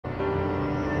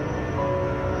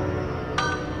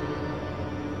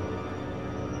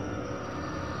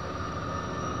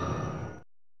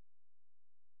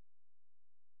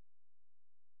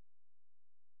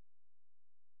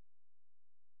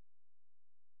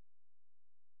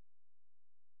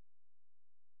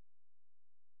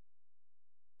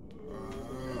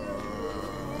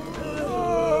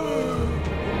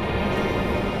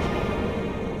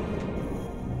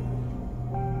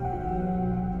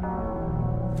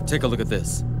Take a look at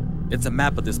this. It's a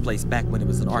map of this place back when it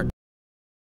was an art.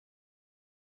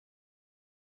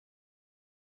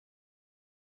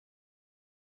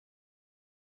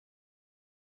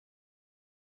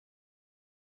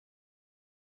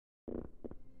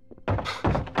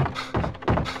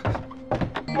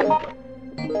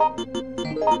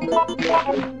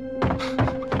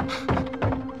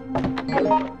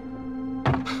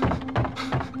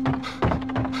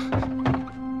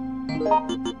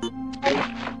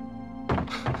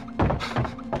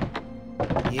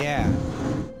 Yeah.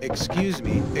 Excuse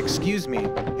me. Excuse me.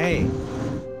 Hey.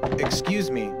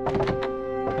 Excuse me.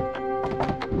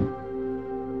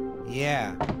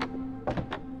 Yeah.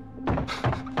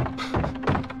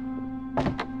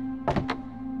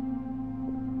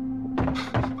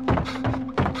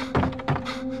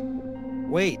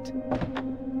 Wait.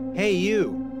 Hey,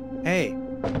 you. Hey.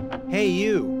 Hey,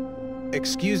 you.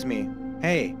 Excuse me.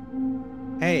 Hey.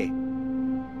 Hey.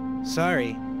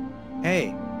 Sorry.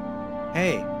 Hey.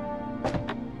 Hey.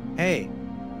 Hey.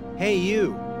 Hey,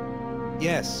 you.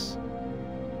 Yes.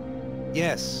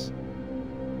 Yes.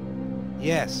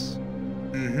 Yes.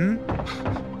 Mm-hmm.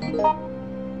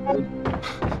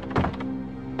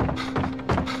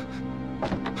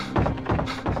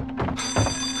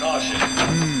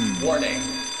 Caution. Warning.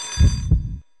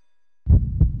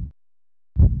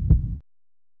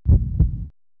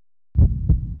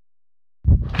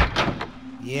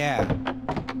 Yeah.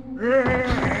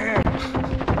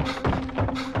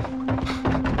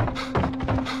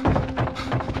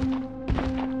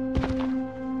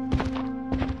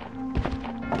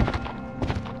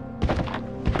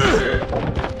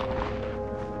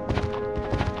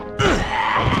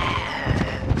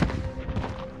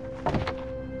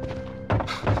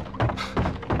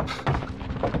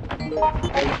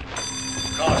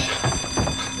 Caution.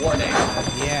 Warning.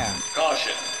 Yeah.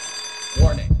 Caution.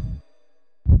 Warning.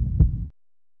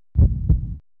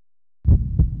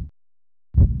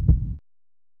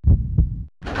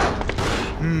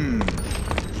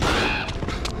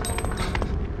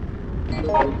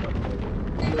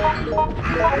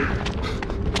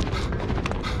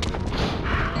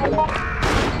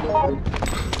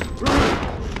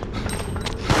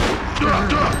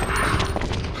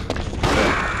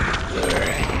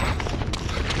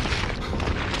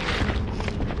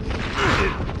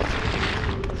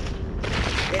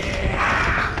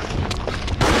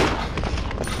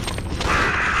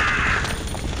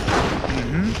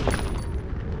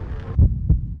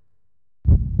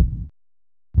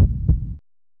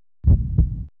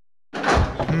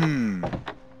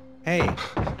 Hey.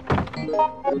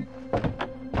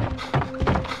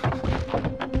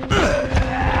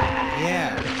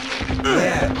 Yeah.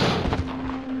 Yeah.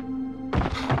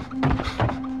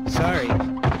 Sorry.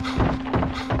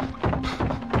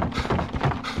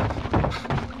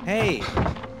 Hey.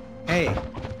 Hey.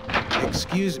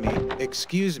 Excuse me.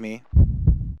 Excuse me.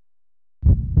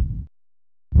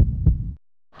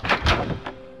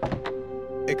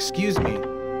 Excuse me.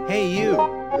 Hey, you.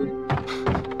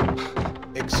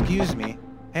 Excuse me.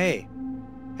 Hey.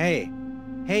 Hey.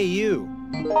 Hey, you.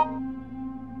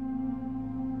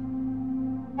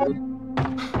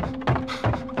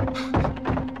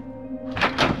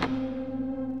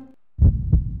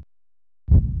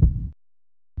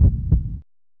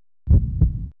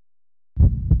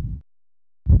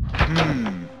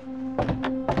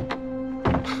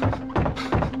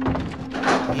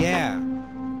 Yeah.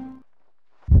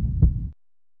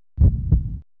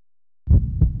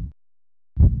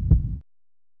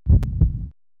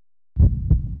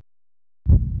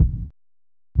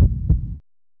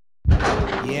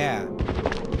 Yeah.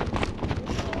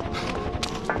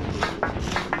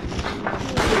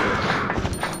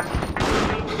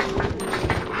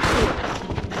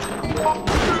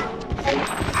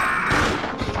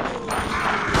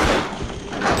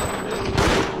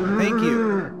 Thank you.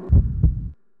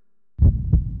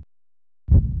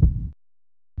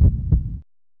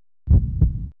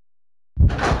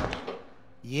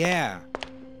 Yeah.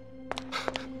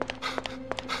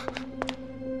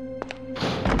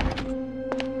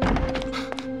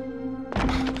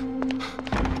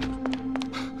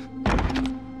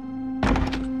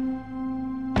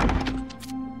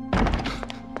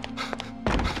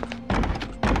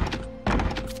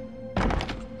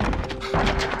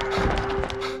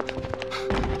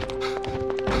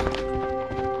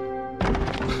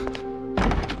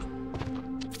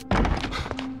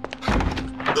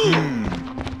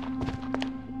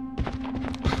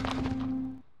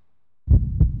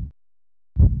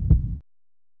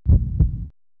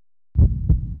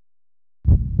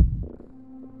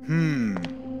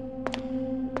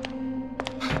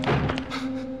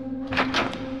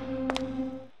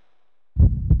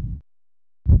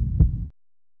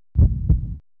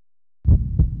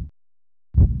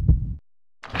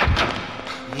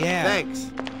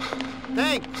 Thanks.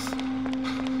 Thanks.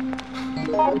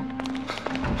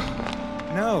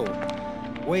 No.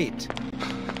 Wait.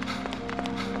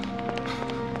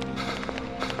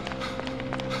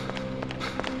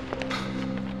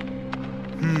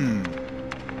 Hmm.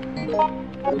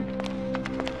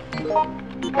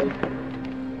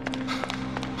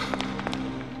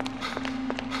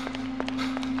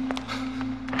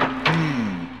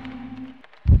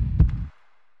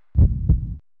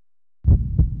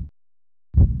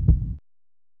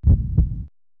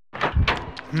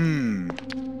 Hmm.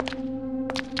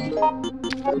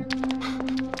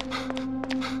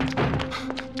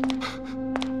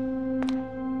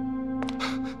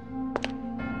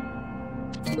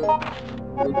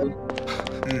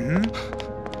 Mm-hmm.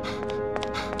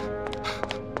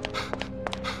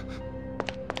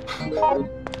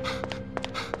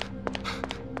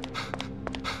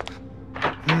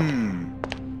 Hmm.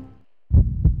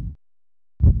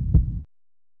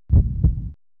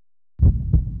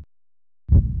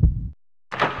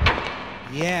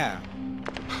 Yeah.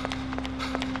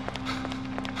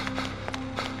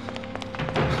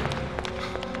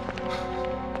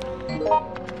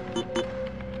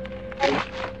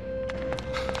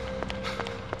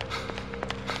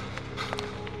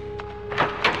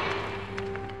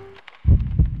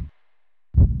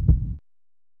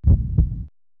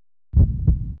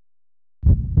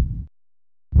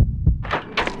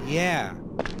 Yeah.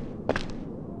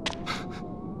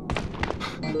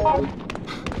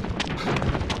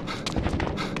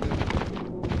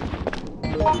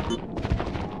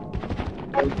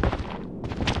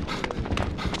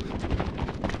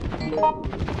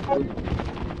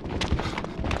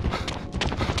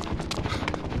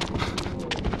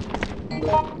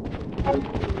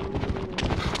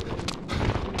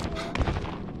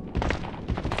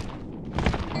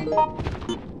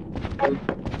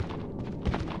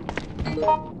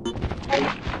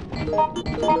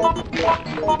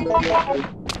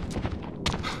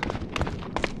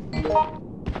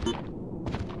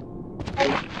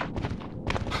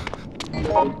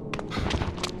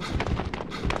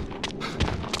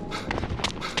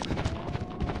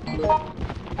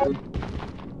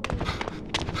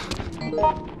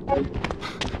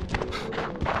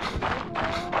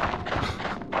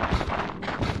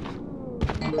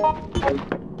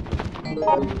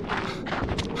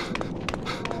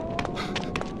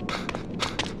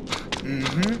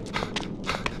 Mm-hmm.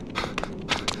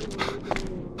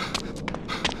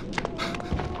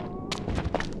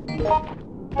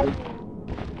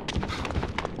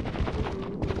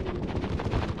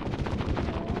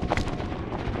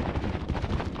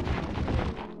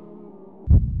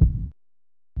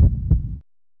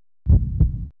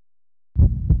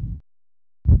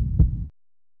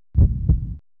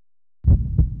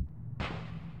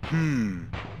 Hmm.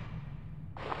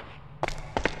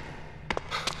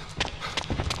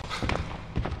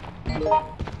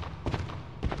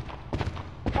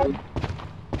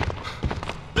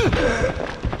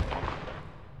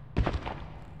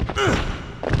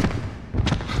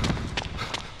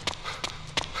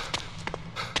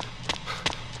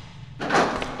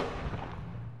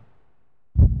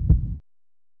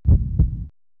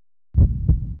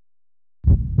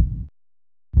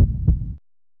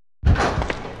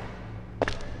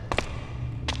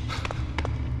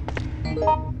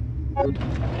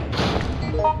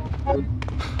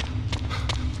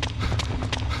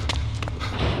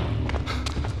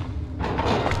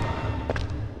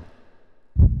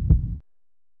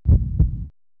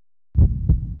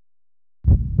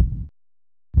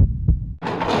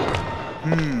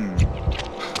 Hmm.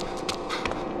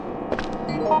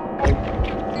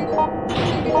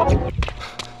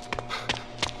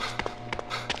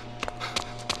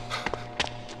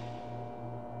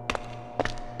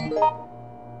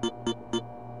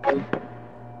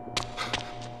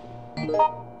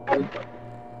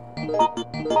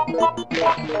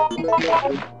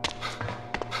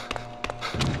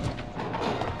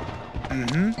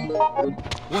 Mm-hmm.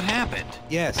 What happened?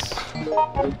 Yes.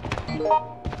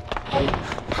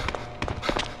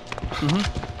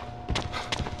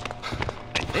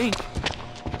 I think.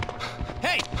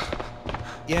 Hey!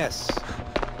 Yes.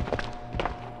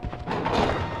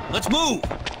 Let's move!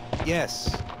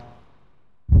 Yes.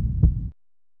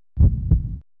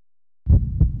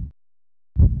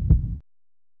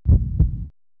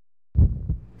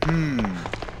 Hmm.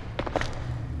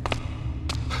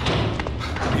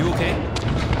 You okay?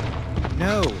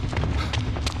 No.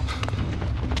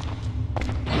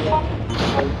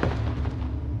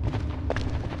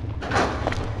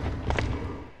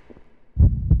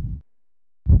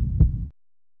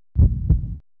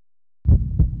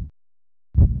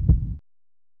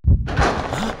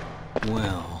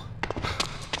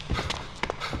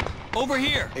 Over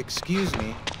here! Excuse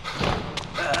me.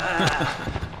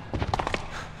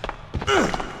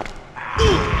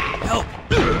 Help!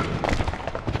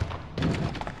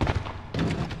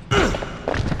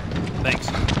 Thanks.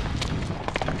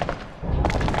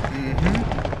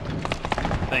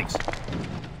 Thanks.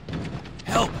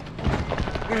 Help!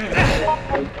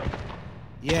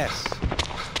 Yes.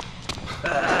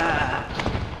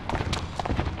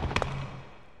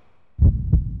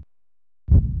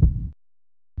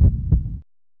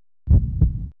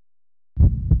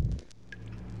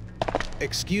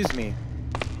 Excuse me.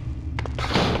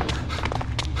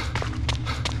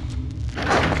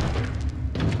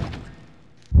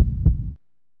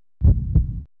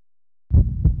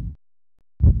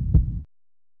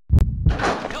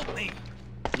 Help me!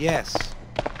 Yes.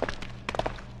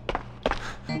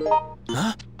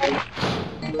 Huh?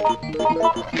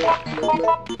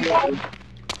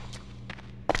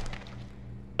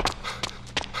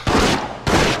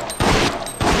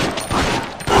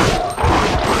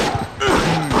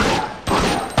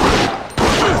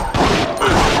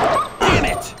 Damn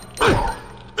it!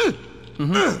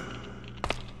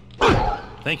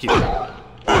 Thank you.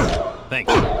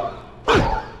 Thanks.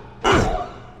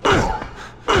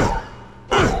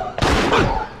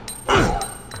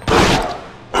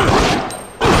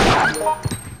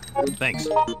 Thanks.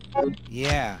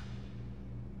 Yeah.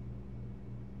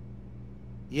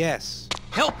 Yes.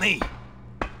 Help me!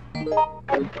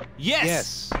 Yes!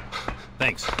 Yes.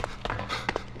 Thanks.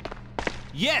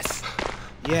 Yes!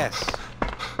 Yes.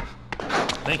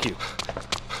 Thank you.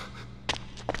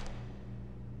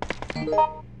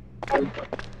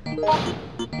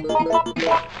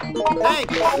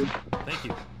 Thanks. Thank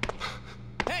you.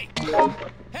 Hey!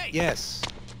 Hey! Yes.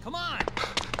 Come on!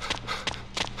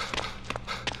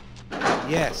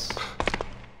 Yes.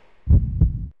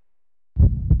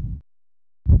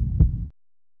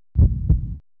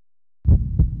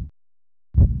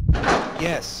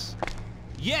 Yes.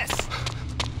 Yes!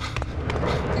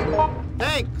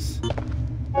 Thanks.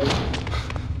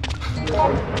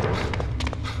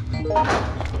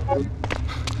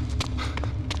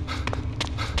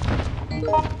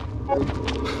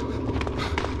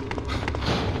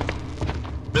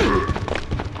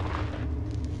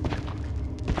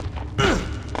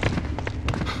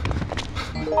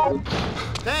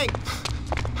 Thanks.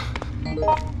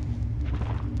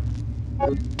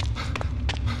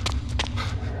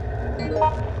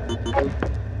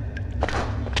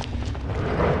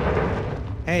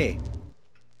 Hey.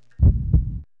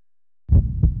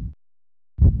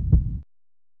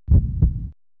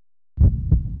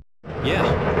 Yeah.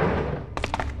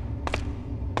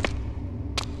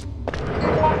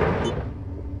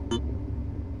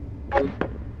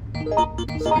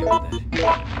 Sorry about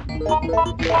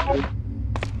that.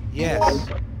 Yes.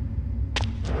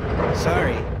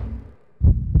 Sorry.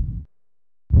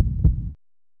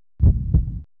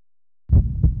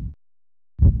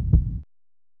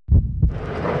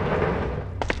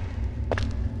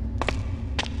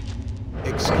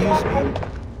 Excuse me.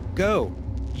 Go.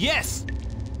 Yes!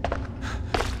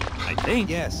 I think.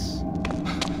 Yes.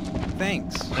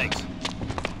 Thanks. Thanks.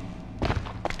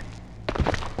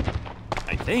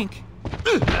 I think.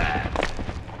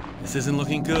 This isn't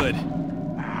looking good.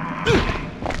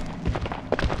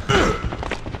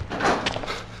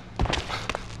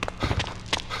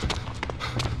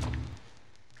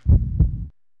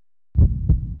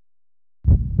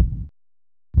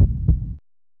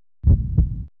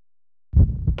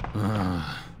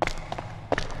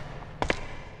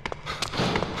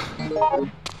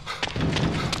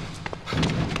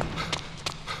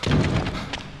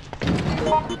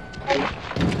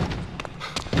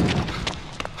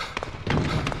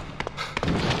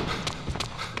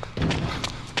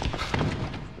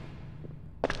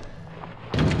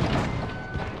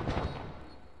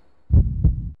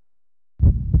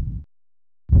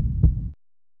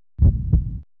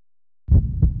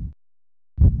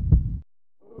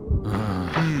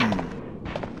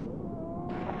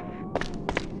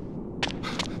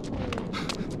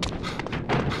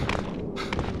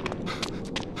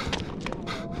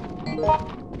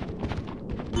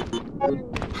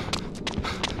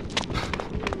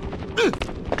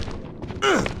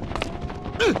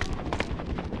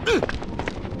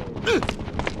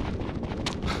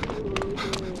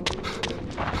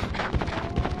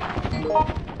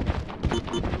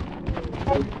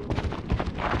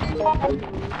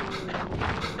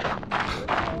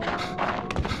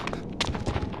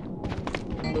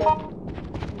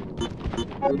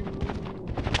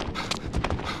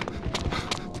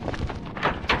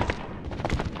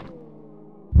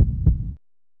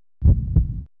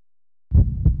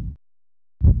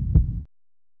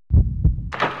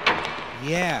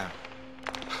 Yeah.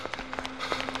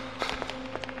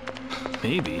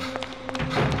 Maybe.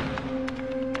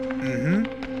 Mm-hmm.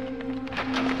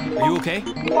 Are you okay?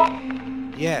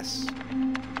 Yes.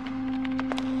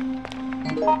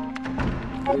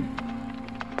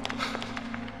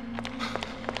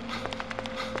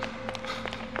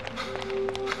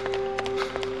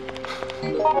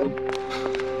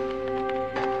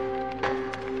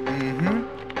 Mm-hmm.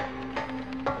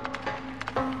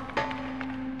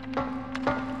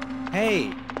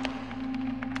 Hey.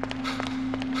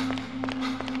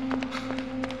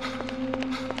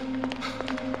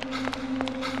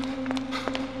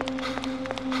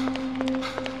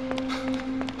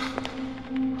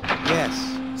 Yes.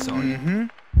 Sorry. Mm-hmm.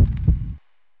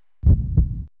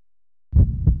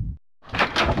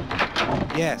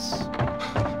 Yes.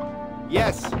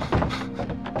 Yes.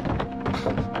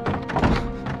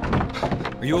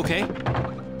 Are you okay?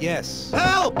 Yes.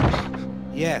 Help!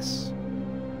 Yes.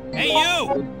 Hey,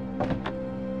 you!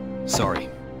 Sorry.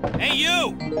 Hey,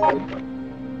 you!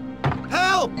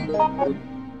 Help!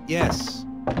 Yes.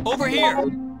 Over here!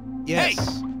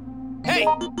 Yes. Hey!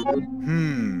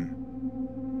 Hmm.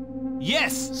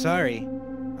 Yes! Sorry.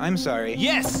 I'm sorry.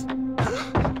 Yes!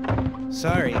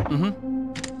 Sorry. Mm-hmm.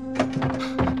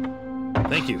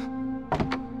 Thank you.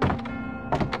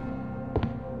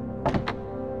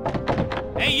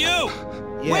 Hey, you!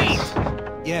 Yes.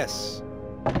 Yes.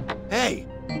 Hey!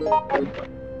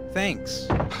 Thanks.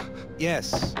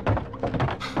 Yes.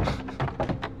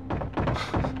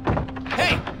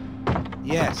 Hey!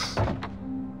 Yes.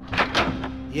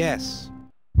 Yes.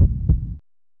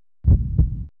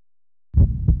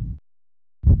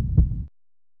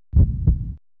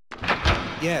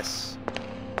 Yes.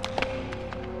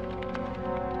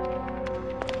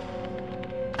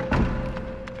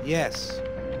 Yes.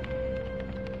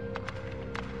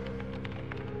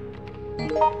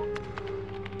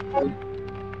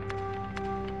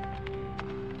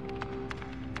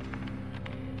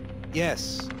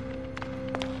 Yes.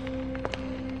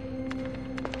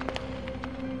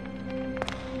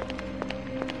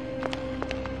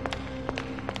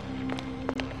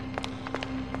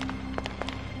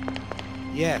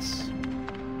 Yes.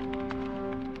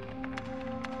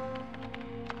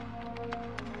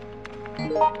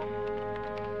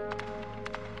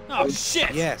 Oh,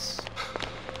 shit! Yes.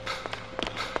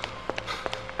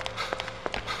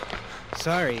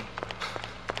 Sorry.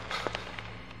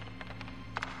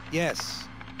 Yes.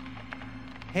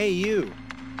 Hey, you.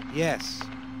 Yes.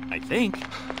 I think.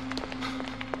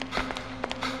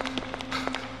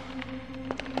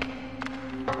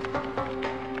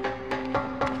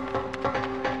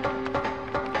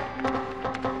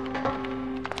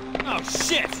 Oh,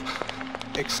 shit!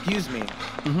 Excuse me.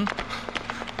 Mm-hmm.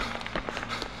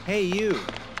 Hey, you.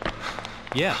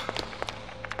 Yeah.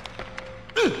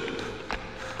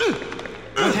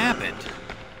 What happened?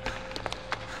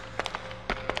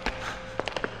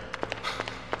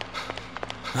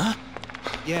 Huh?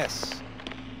 Yes.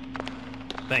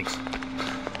 Thanks.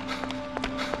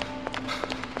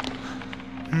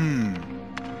 Hmm.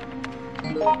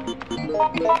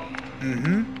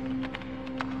 Mm-hmm.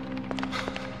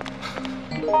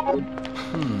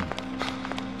 Hmm.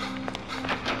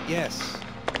 Yes.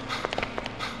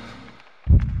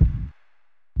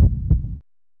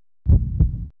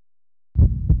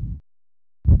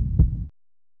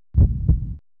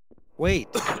 Wait.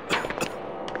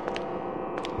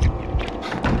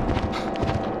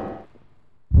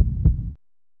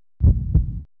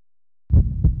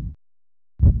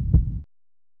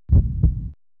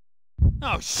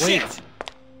 Oh, shit! Wait.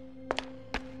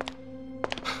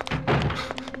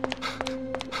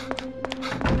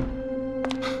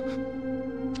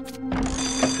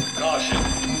 Caution.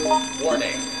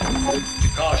 Warning.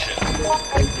 Caution.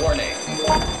 Warning.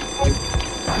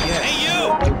 Yes. Hey, you!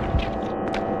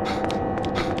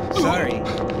 Sorry.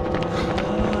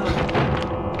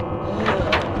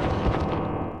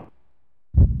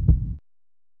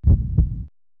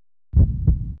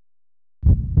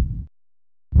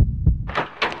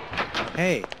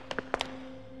 Hey.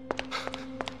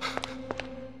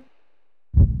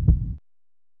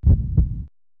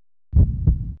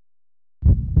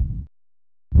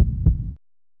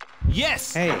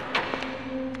 Yes! Hey.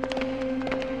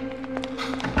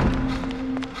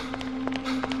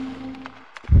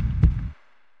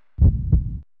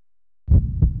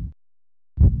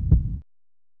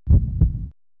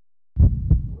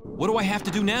 What do I have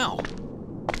to do now?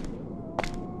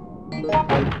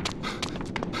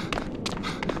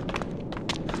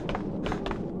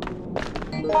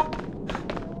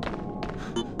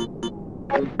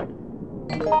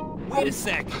 Wait a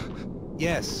sec.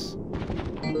 Yes.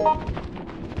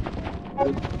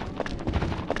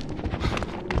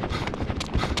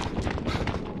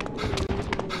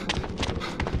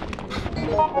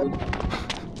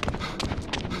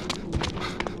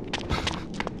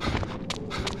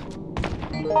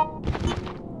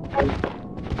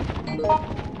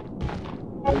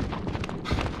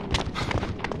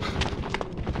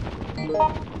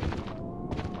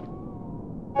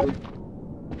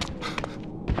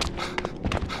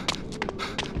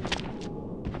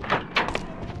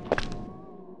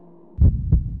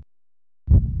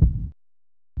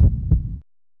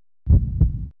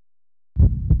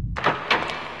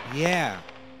 Yeah.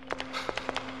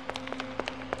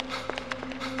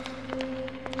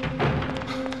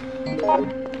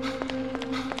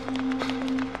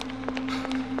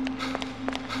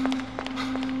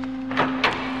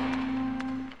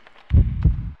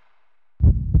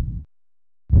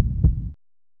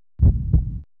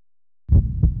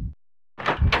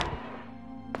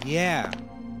 Yeah.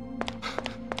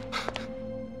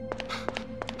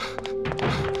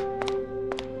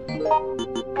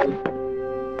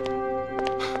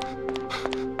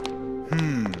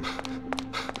 Hmm.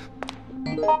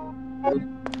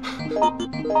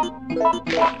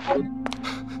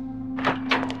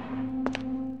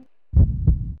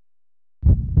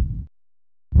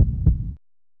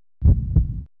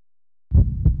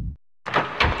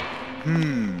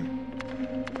 Hmm.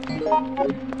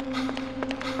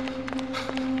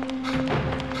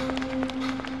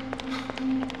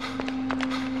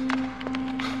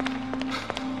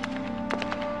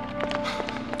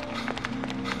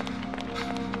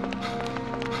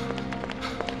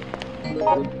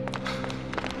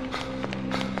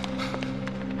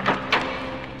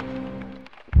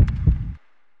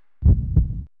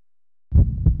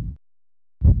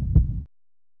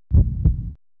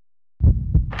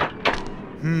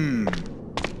 Hmm.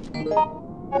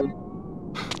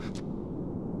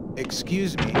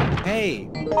 Excuse me. Hey.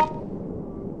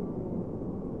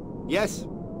 Yes.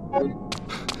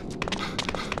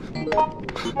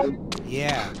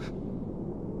 Yeah.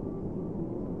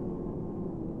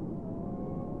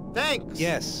 Thanks.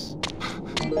 Yes.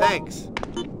 Thanks.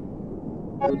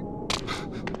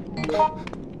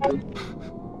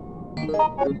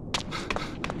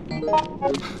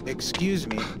 Excuse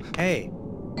me. Hey.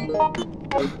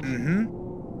 Mm-hmm.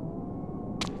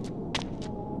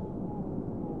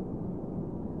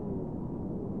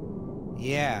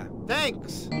 Yeah.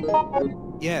 Thanks.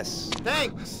 Yes.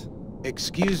 Thanks.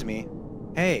 Excuse me.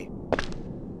 Hey.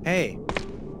 Hey.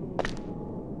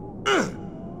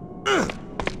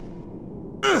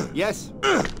 Yes.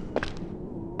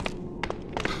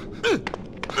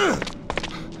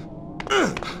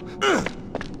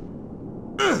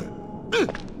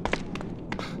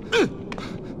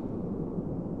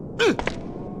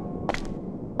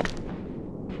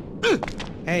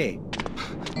 Hey.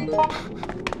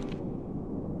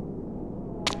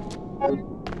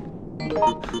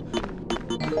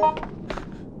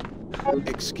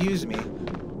 Excuse me.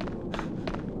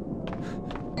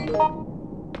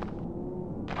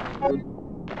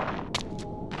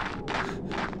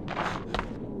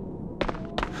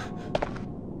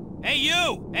 Hey,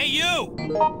 you! Hey, you!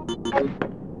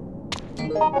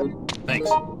 Thanks.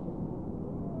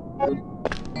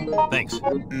 Thanks.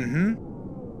 Mm-hmm.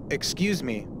 Excuse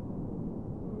me.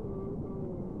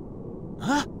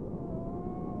 Huh?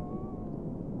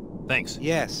 Thanks.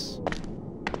 Yes.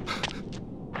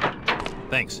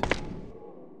 Thanks.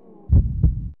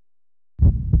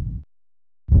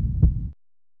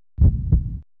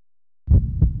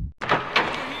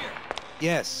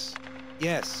 Yes.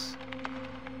 Yes.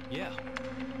 Yeah.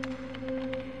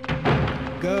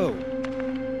 Go.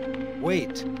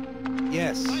 Wait.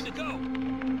 Yes. Time to go.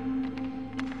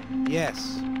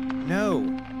 Yes. No.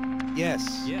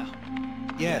 Yes. Yeah.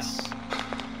 Yes.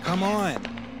 Come on.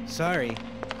 Sorry.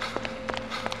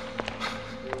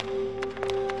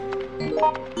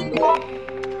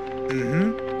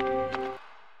 Mm-hmm.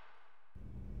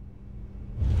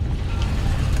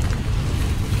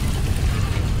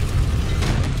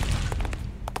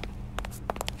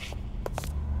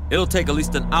 It'll take at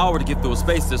least an hour to get through a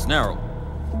space this narrow.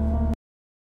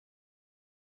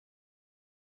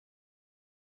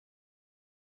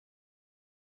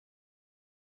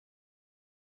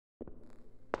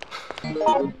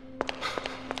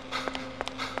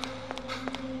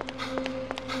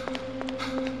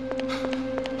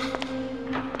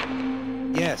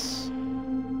 Yes.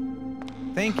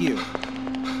 Thank you.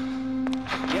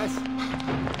 Yes.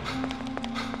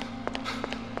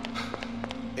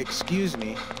 Excuse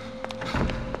me.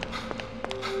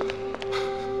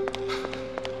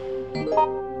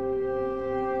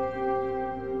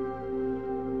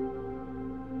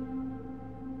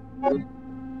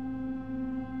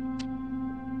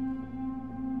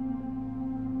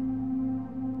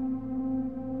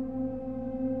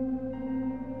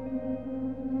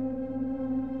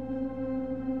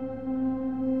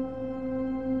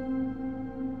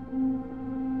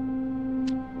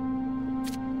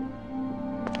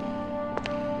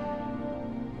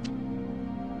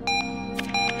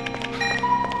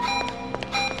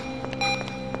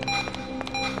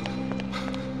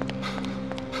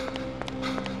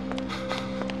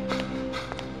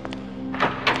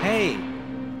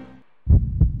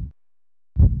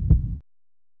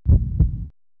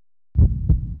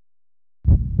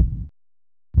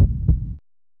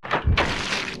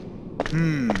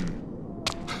 Hmm.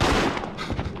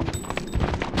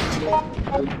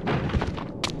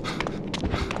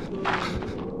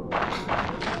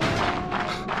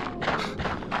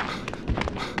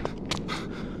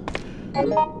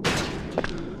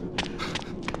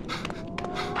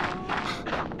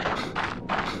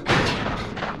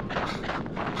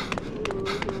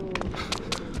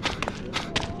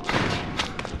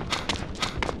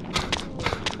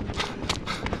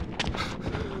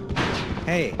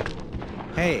 Hey.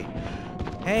 Hey.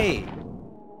 Hey.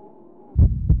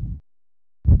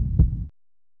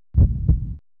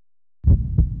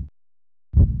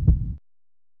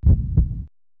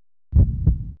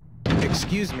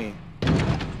 Excuse me.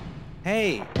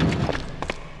 Hey.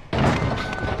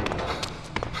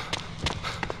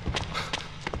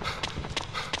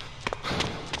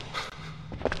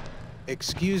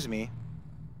 Excuse me.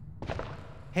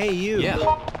 Hey, you. Yeah.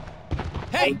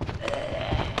 Hey!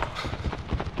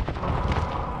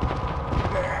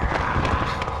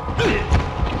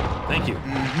 Thank you.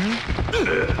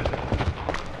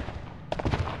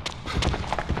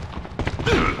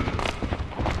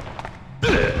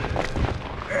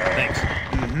 Thanks.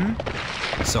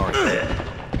 Sorry.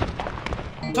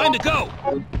 Time to go!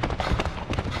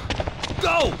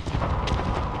 Go!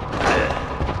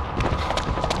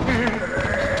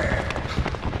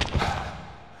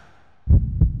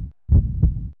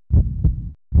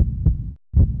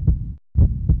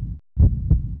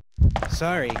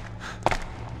 Sorry.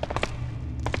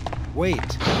 Wait.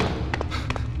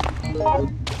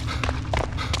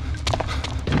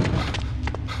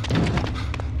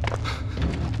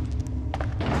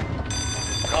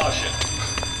 Caution.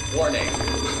 Warning.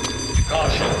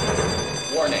 Caution.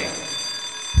 Warning.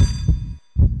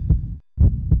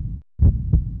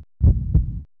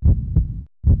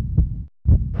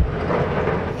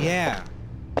 Yeah.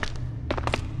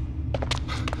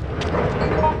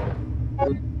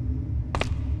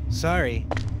 Sorry.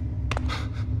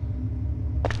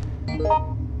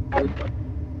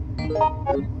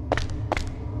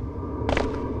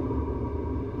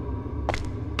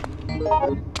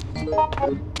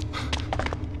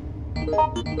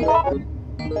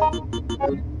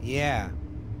 Yeah.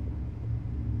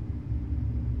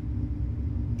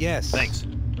 Yes. Thanks.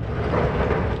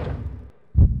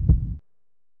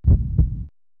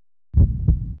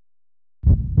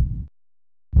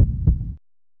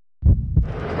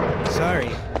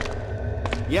 Sorry.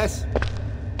 Yes.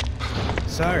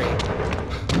 Sorry.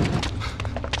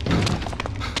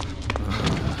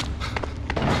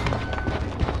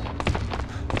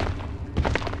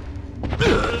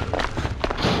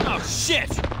 Oh, shit!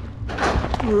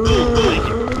 Thank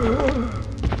you.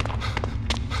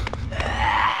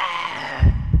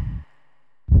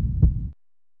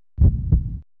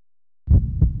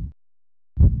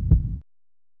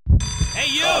 Hey,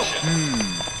 you!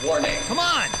 Caution. Warning. Come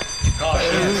on!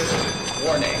 Caution.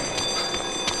 Warning.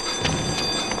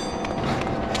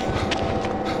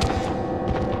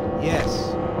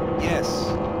 Yes. Yes.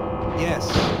 Yes.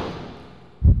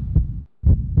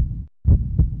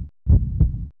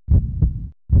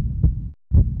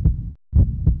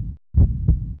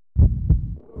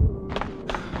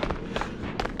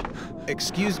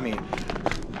 Excuse me.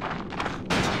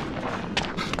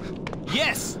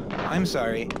 Yes! I'm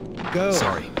sorry. Go.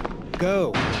 Sorry.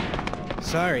 Go.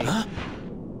 Sorry. Huh?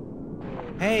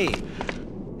 Hey.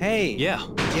 Hey. Yeah.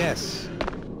 Yes.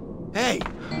 Hey.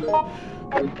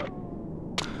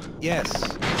 Yes.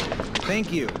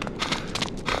 Thank you.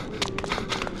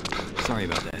 Sorry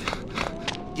about that.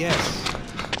 Yes.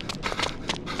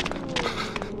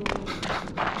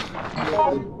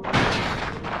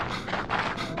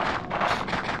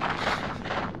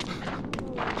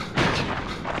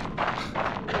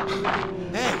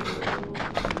 Hey.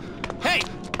 Hey!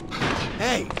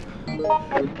 Hey.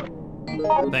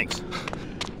 Thanks.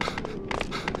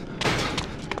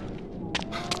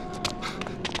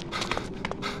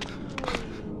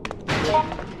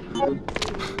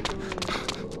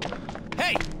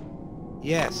 Hey!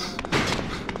 Yes.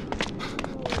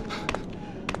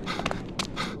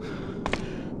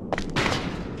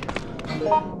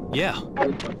 Yeah.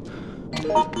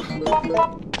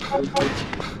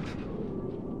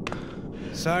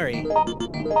 Sorry.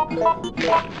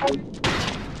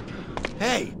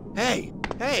 Hey. Hey.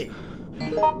 Hey.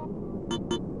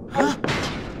 Huh?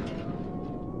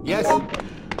 Yes.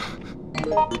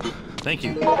 Thank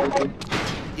you.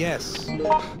 Yes.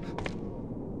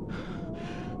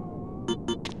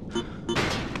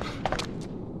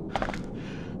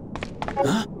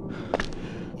 Huh?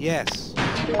 Yes.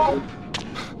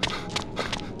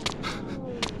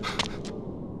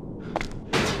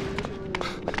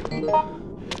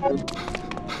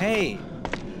 Hey!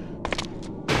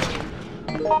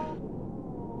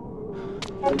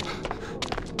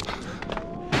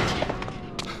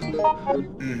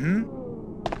 Mm-hmm.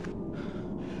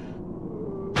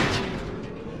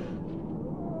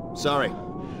 Sorry.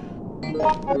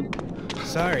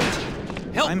 Sorry.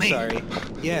 Help I'm me! sorry.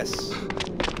 Yes.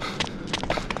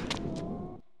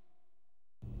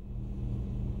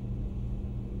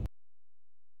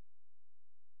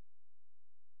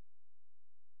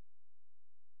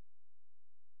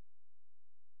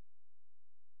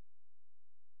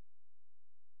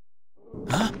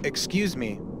 Huh? Excuse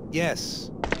me. Yes.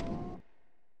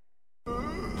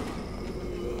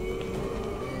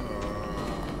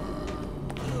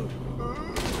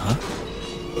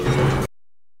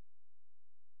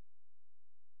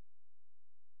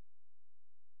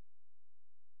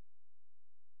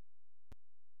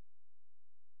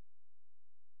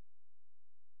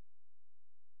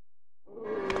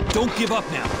 Don't give up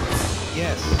now!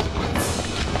 Yes.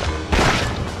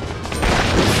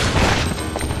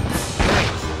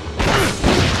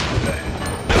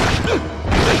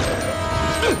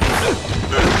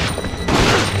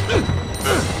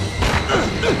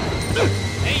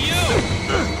 Hey, you!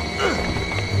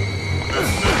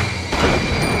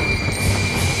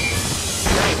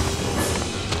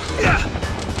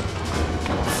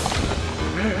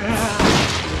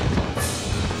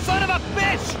 Son of a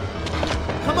bitch!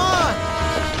 Come on!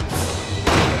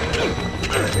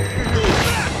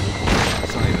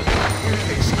 Sorry about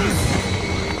that. Excuse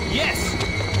me. Yes!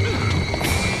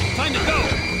 Time to go!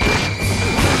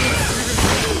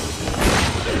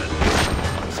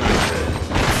 Sorry about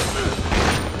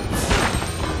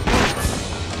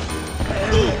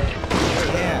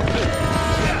Yeah.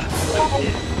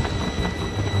 that.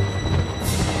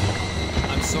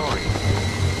 I'm sorry.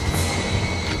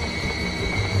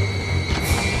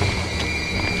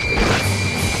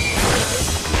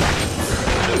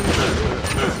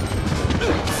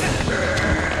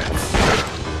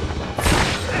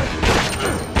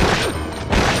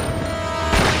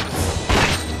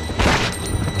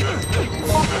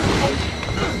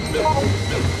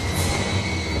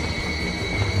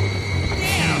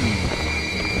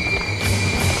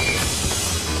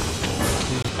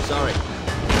 Sorry.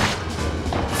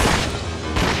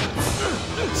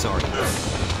 Sorry.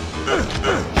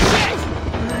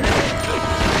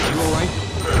 You alright?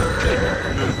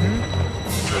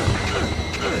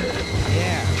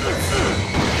 Yeah.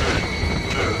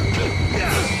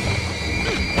 Yeah.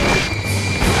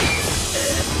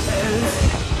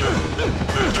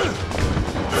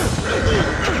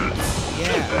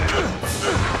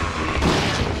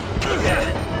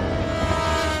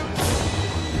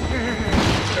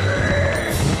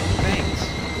 Thanks.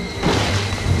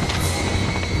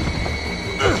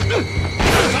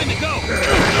 Time to go!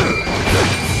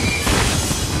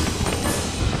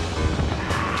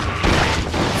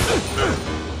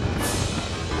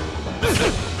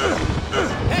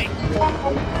 Hey!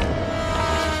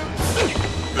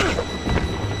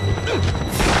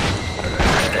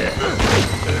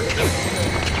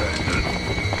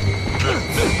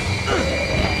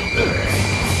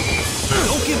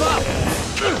 Don't give up!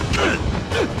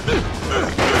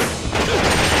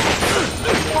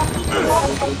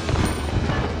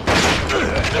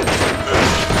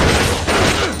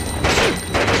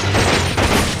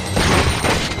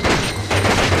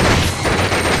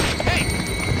 Hey!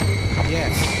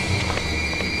 Yes.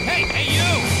 Hey, hey,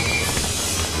 you!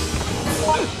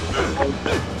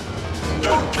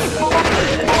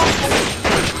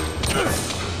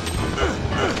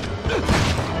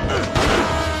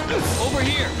 Over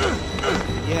here!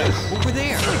 Yes. Over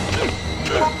there!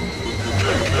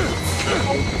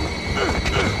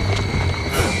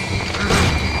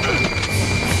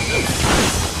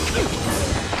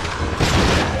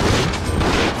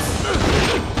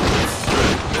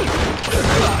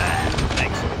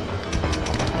 Thanks.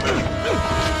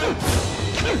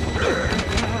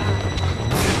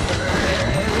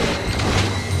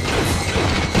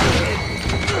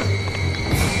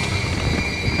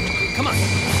 Come on!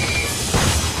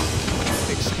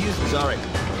 Excuse me. Sorry.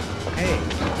 Hey.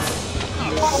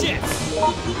 Oh, shit!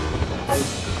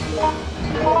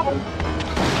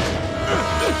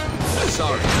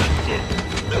 Sorry.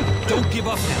 Don't give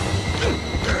up now!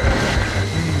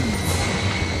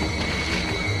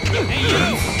 Hey,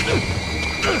 you!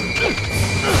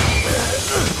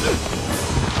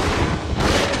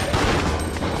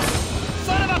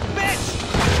 Son of a bitch!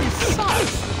 You suck!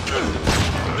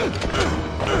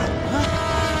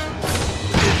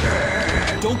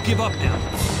 Don't give up now!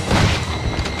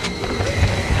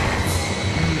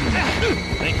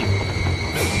 Thank you.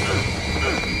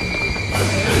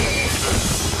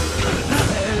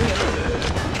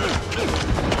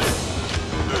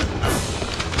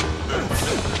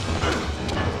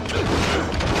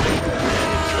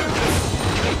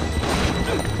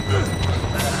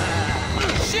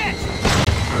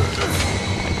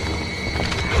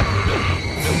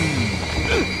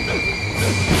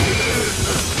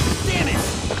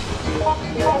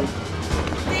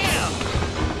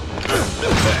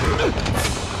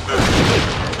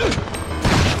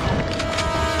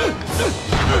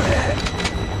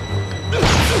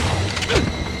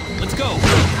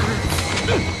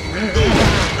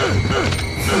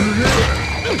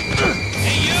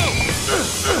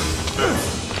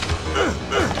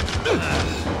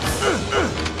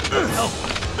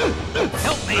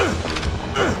 me!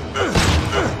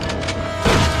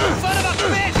 Son of a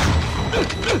bitch!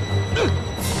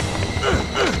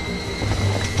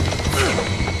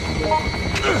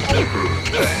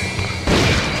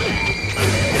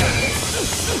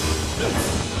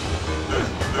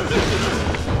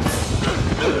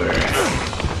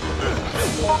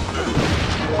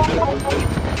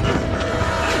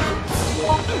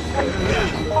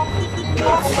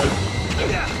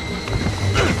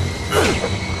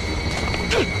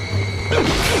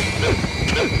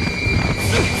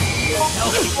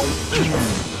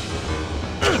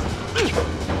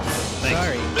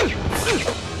 Sorry.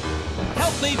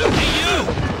 Help me! Hey,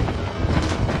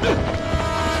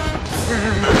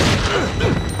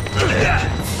 you!